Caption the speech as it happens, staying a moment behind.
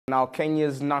Now,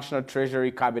 Kenya's National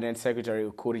Treasury Cabinet Secretary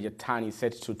Ukur Yatani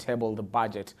set to table the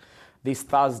budget this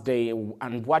Thursday.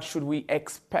 And what should we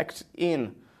expect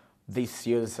in this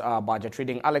year's budget?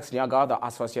 Reading Alex Nyaga, the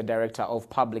Associate Director of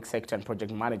Public Sector and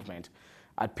Project Management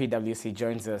at PwC,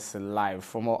 joins us live.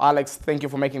 For more, Alex, thank you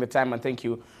for making the time and thank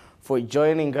you for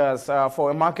joining us.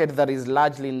 For a market that is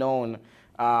largely known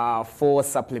for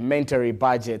supplementary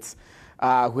budgets,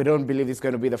 we don't believe it's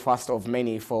going to be the first of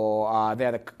many for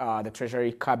the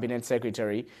Treasury Cabinet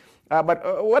Secretary.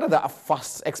 But what are the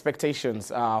first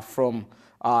expectations from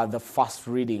the first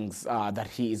readings that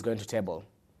he is going to table?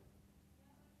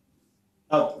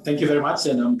 Thank you very much,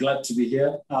 and I'm glad to be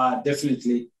here.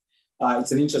 Definitely,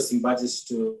 it's an interesting budget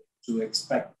to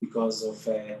expect because of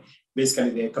basically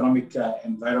the economic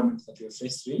environment that we're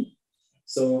facing.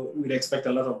 So we'd expect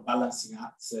a lot of balancing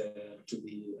acts to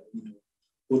be,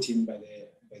 put in by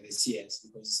the CS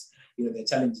because the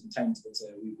challenging times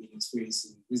that we've been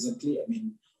experiencing recently. I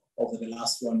mean, over the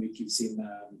last 1 week, you've seen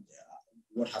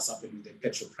what has happened with the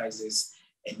petrol prices,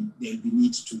 and there'll be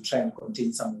need to try and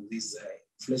contain some of these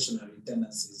inflationary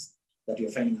tendencies that we're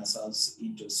finding ourselves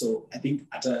into. So I think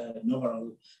at an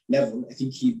overall level, I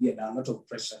think he'd be under a lot of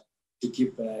pressure to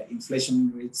keep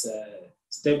inflation rates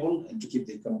stable and to keep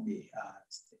the economy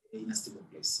in a stable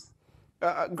place.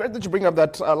 Great that you bring up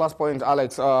that last point,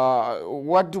 Alex.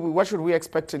 What should we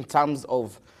expect in terms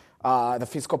of the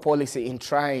fiscal policy in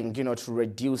trying, to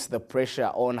reduce the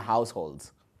pressure on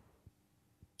households?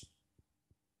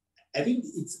 I think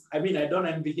I don't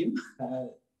envy him.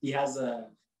 He has a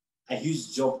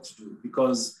huge job to do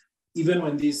because even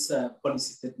when this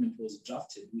policy statement was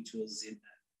drafted, which was in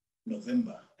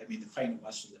November, the final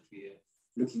version that we are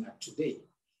looking at today,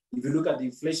 if you look at the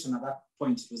inflation at that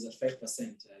point, it was at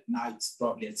 5%. Now it's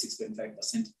probably at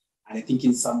 6.5%. And I think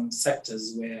in some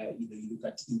sectors where you look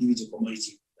at individual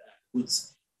commodity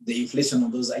goods, the inflation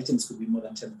on those items could be more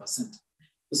than 10%.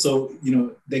 So,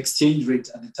 the exchange rate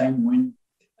at the time when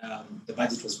the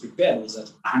budget was prepared was at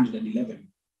 111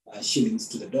 shillings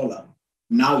to the dollar.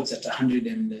 Now it's at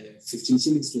 115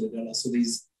 shillings to the dollar. So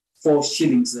there's 4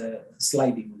 shillings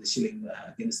sliding with the shilling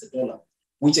against the dollar,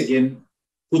 which again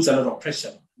puts a lot of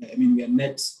pressure. We are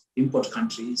net import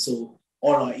country, so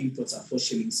all our imports are 4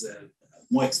 shillings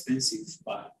more expensive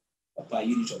per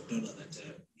unit of dollar that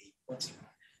we importing.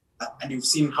 And you've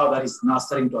seen how that is now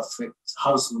starting to affect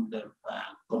household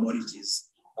commodities.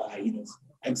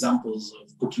 Examples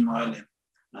of cooking oil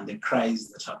and the cries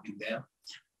that have been there.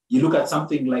 You look at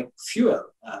something like fuel.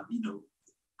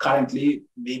 Currently,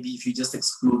 maybe if you just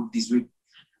exclude this week,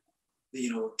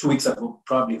 2 weeks ago,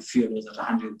 probably fuel was at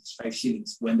 105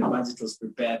 shillings. When the budget was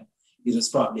prepared, it was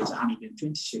probably at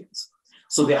 120 shillings.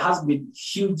 So there has been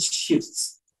huge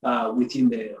shifts within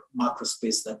the macro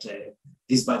space that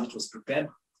this budget was prepared.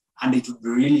 And it would be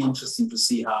really interesting to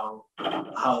see how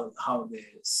the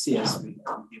CS will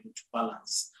be able to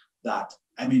balance that.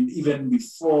 Even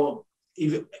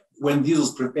when this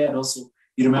was prepared also,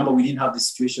 you remember we didn't have the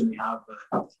situation we have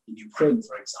in Ukraine,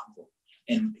 for example.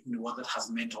 And what that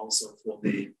has meant also for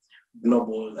the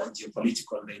global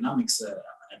geopolitical dynamics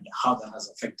and how that has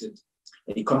affected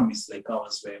economies like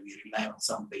ours, where we rely on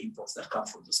some of the imports that come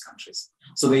from those countries.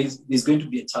 So there's going to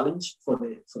be a challenge for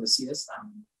the CS,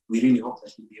 and we really hope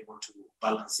that he'll be able to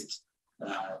balance it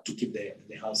to keep the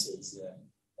households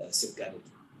safeguarded.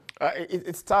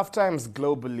 It's tough times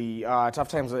globally, tough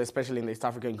times especially in the East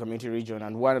African Community region,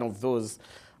 and one of those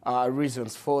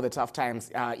reasons for the tough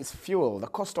times is fuel. The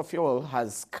cost of fuel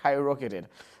has skyrocketed,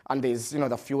 and there's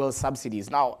the fuel subsidies.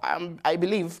 Now, I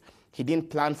believe he didn't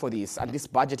plan for this, and this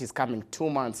budget is coming 2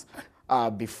 months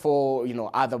before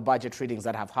other budget readings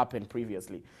that have happened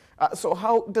previously. So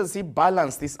how does he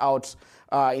balance this out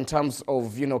in terms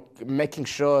of making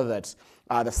sure that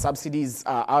the subsidies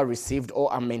are received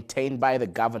or are maintained by the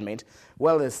government,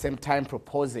 while at the same time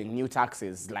proposing new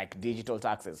taxes like digital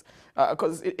taxes?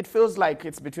 Because it feels like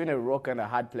it's between a rock and a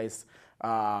hard place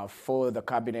for the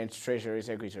Cabinet Treasury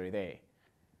Secretary there.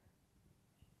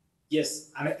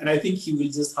 Yes, and I think he will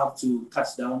just have to cut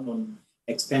down on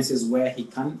expenses where he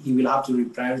can. He will have to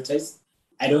reprioritize.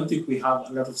 I don't think we have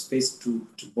a lot of space to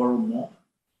borrow more.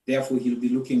 Therefore, he'll be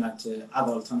looking at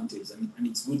other alternatives. And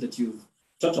it's good that you've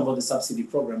talked about the subsidy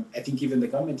program. I think even the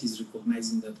government is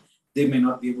recognizing that they may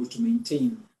not be able to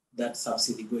maintain that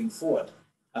subsidy going forward.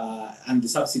 And the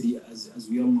subsidy, as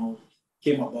we all know,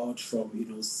 came about from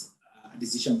a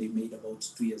decision they made about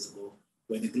 2 years ago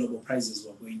when the global prices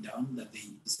were going down, that they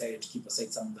decided to keep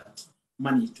aside some of that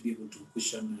money to be able to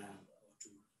cushion, to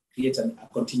create a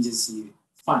contingency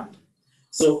fund.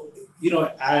 So,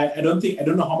 I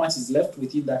don't know how much is left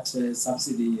within that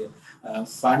subsidy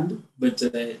fund, but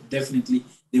definitely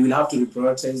they will have to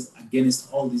reprioritize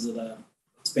against all these other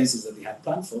expenses that they had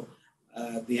planned for.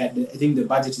 They had, I think the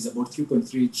budget is about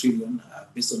 3.3 trillion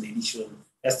based on the initial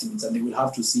estimates, and they will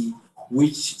have to see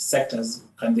which sectors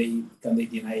can they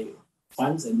deny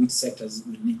funds and which sectors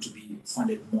will need to be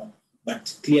funded more.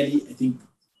 But clearly, I think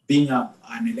being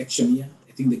an election year,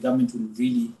 I think the government will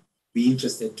really be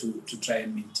interested to try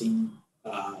and maintain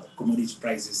commodity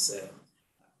prices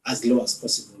as low as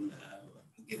possible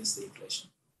against the inflation.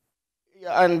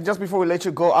 Yeah, and just before we let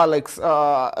you go, Alex,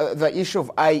 the issue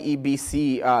of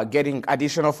IEBC getting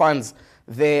additional funds,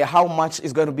 how much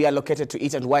is going to be allocated to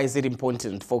it, and why is it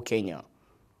important for Kenya?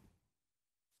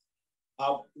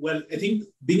 Well, I think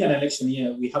being an election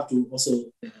year, we have to also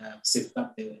safeguard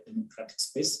the democratic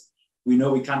space. We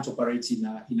know we can't operate in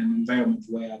an environment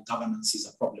where governance is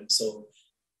a problem. So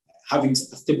having a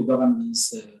stable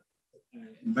governance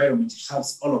environment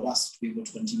helps all of us to be able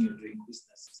to continue doing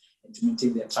business and to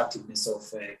maintain the attractiveness of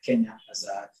Kenya as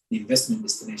an investment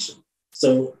destination.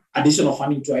 So additional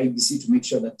funding to IEBC to make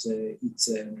sure that it's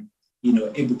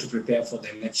able to prepare for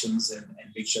the elections and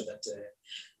make sure that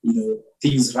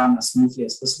things run as smoothly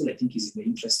as possible, I think is in the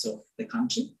interest of the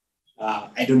country.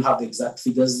 I don't have the exact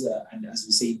figures, and as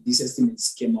we say, these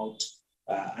estimates came out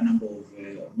a number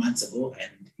of months ago,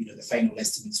 and the final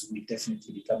estimates will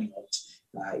definitely be coming out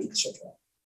in a short while.